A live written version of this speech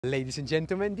Ladies and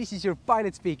gentlemen, this is your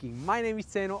pilot speaking. My name is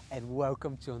Tseno and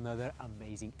welcome to another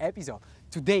amazing episode.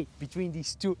 Today, between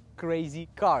these two crazy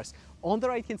cars, on the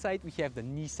right hand side we have the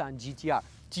Nissan GT-R,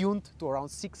 tuned to around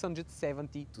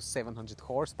 670 to 700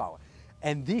 horsepower.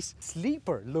 And this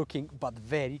sleeper looking but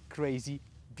very crazy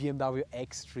BMW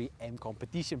X3M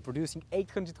competition producing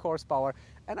 800 horsepower,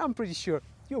 and I'm pretty sure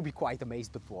you'll be quite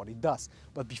amazed at what it does.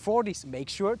 But before this, make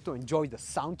sure to enjoy the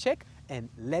sound check and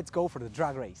let's go for the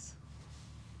drag race.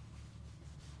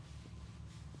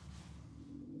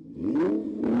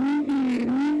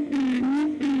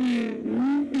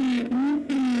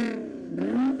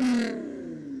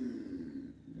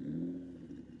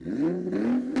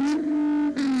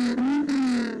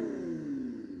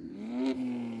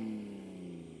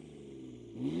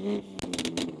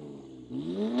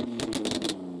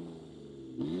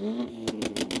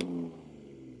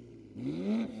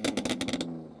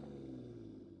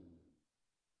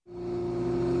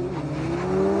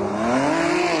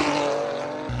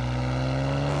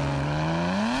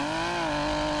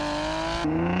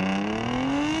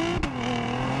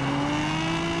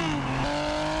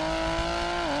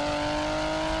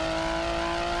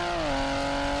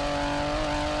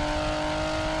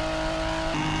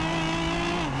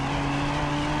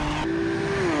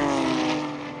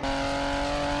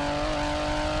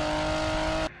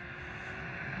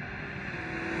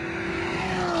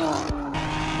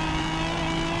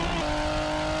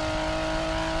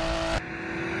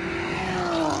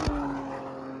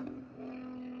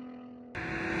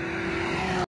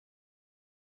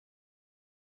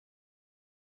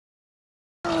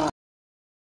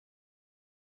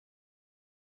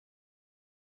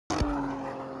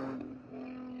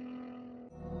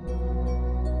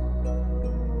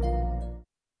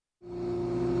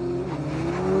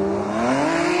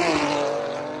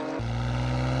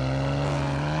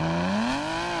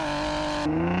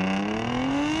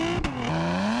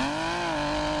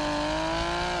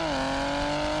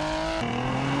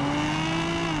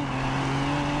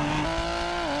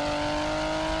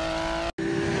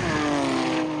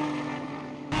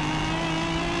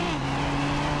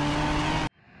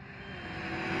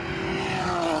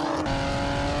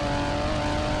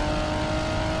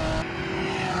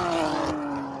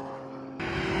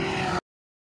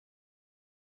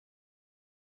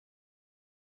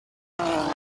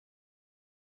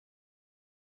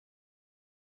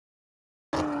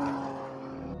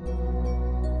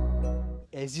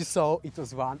 As you saw, it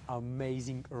was one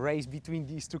amazing race between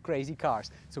these two crazy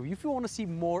cars. So if you want to see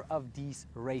more of these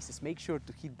races, make sure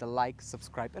to hit the like,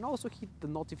 subscribe and also hit the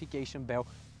notification bell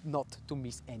not to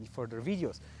miss any further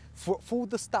videos. For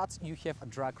the stats, you have a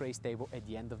drag race table at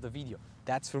the end of the video.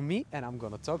 That's from me and I'm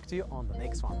gonna talk to you on the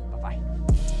next one. Bye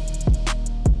bye.